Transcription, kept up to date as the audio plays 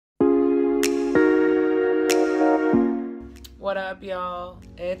What up, y'all?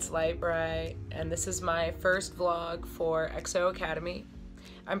 It's LiteBrite, and this is my first vlog for XO Academy.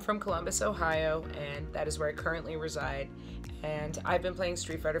 I'm from Columbus, Ohio, and that is where I currently reside. And I've been playing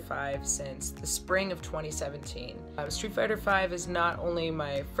Street Fighter V since the spring of 2017. Street Fighter V is not only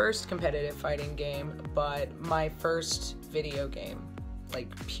my first competitive fighting game, but my first video game,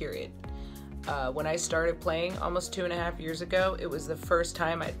 like, period. When I started playing almost 2.5 years ago, it was the first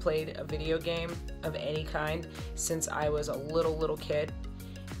time I'd played a video game of any kind since I was a little kid,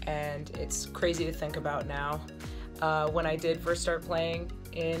 and it's crazy to think about now. When I did first start playing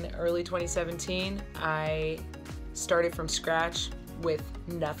in early 2017, I started from scratch with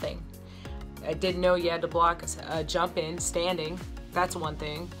nothing. I didn't know you had to block a jump in standing. That's one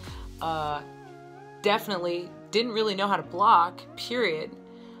thing. Definitely didn't really know how to block, period.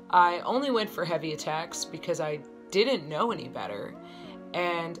 I only went for heavy attacks because I didn't know any better,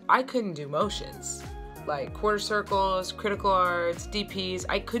 and I couldn't do motions like quarter circles, critical arts, DPs.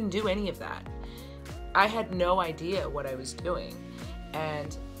 I couldn't do any of that. I had no idea what I was doing,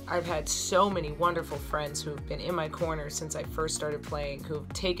 and I've had so many wonderful friends who've been in my corner since I first started playing,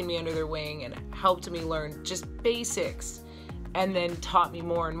 who've taken me under their wing and helped me learn just basics, and then taught me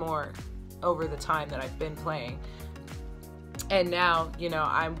more and more over the time that I've been playing. And now, you know,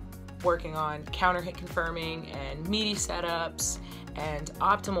 I'm working on counter hit confirming and meaty setups and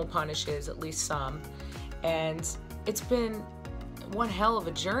optimal punishes, at least some. And it's been one hell of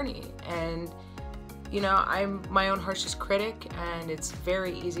a journey. And, you know, I'm my own harshest critic, and it's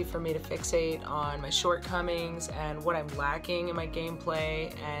very easy for me to fixate on my shortcomings and what I'm lacking in my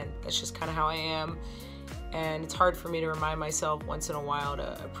gameplay, and that's just kind of how I am. And it's hard for me to remind myself once in a while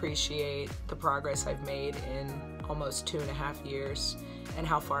to appreciate the progress I've made in almost 2.5 years and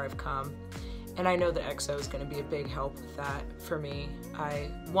how far I've come. And I know that XO is going to be a big help with that for me. I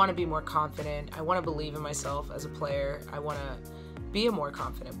want to be more confident. I want to believe in myself as a player. I want to be a more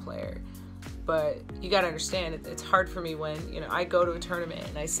confident player. But you got to understand, it's hard for me when, you know, I go to a tournament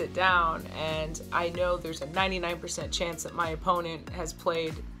and I sit down and I know there's a 99% chance that my opponent has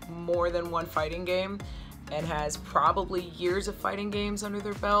played more than one fighting game and has probably years of fighting games under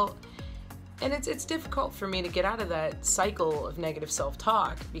their belt. And it's difficult for me to get out of that cycle of negative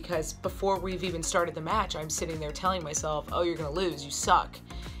self-talk, because before we've even started the match, I'm sitting there telling myself, oh, you're gonna lose, you suck.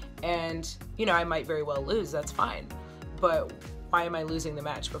 And, you know, I might very well lose, that's fine. But why am I losing the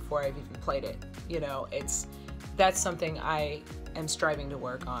match before I've even played it? You know, that's something I am striving to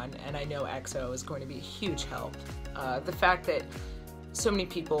work on, and I know XO is going to be a huge help. The fact that so many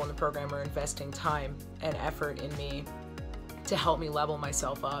people in the program are investing time and effort in me to help me level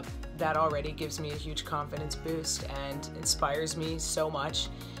myself up, that already gives me a huge confidence boost and inspires me so much.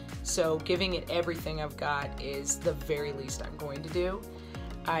 So giving it everything I've got is the very least I'm going to do.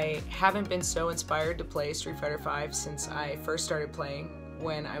 I haven't been so inspired to play Street Fighter V since I first started playing,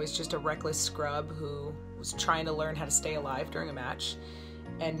 when I was just a reckless scrub who was trying to learn how to stay alive during a match.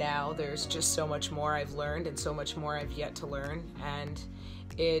 And now there's just so much more I've learned and so much more I've yet to learn, and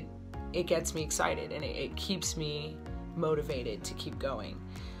it gets me excited, and it keeps me motivated to keep going.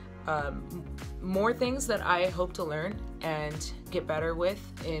 More things that I hope to learn and get better with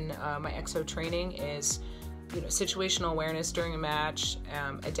in my XO training is, you know, situational awareness during a match,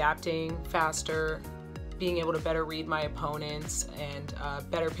 adapting faster, being able to better read my opponents and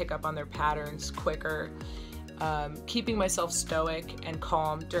better pick up on their patterns quicker, keeping myself stoic and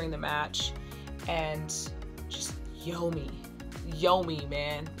calm during the match, and just yo me,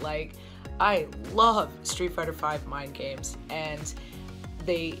 man. Like, I love Street Fighter V mind games, and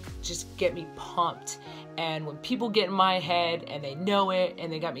they just get me pumped. And when people get in my head and they know it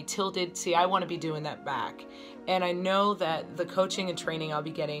and they got me tilted, see, I want to be doing that back. And I know that the coaching and training I'll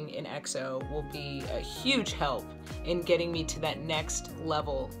be getting in XO will be a huge help in getting me to that next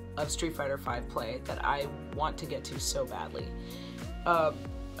level of Street Fighter V play that I want to get to so badly. A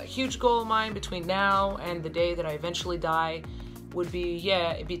huge goal of mine between now and the day that I eventually die would be,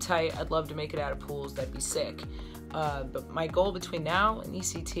 yeah, it'd be tight, I'd love to make it out of pools, that'd be sick. But my goal between now and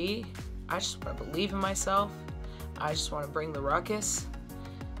ECT, I just want to believe in myself. I just want to bring the ruckus.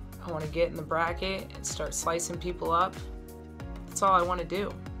 I want to get in the bracket and start slicing people up. That's all I want to do.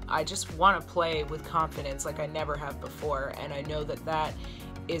 I just want to play with confidence like I never have before, and I know that that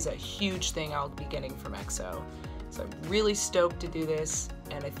is a huge thing I'll be getting from XO. So I'm really stoked to do this,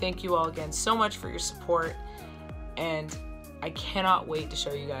 and I thank you all again so much for your support, and I cannot wait to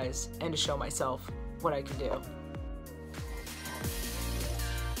show you guys and to show myself what I can do.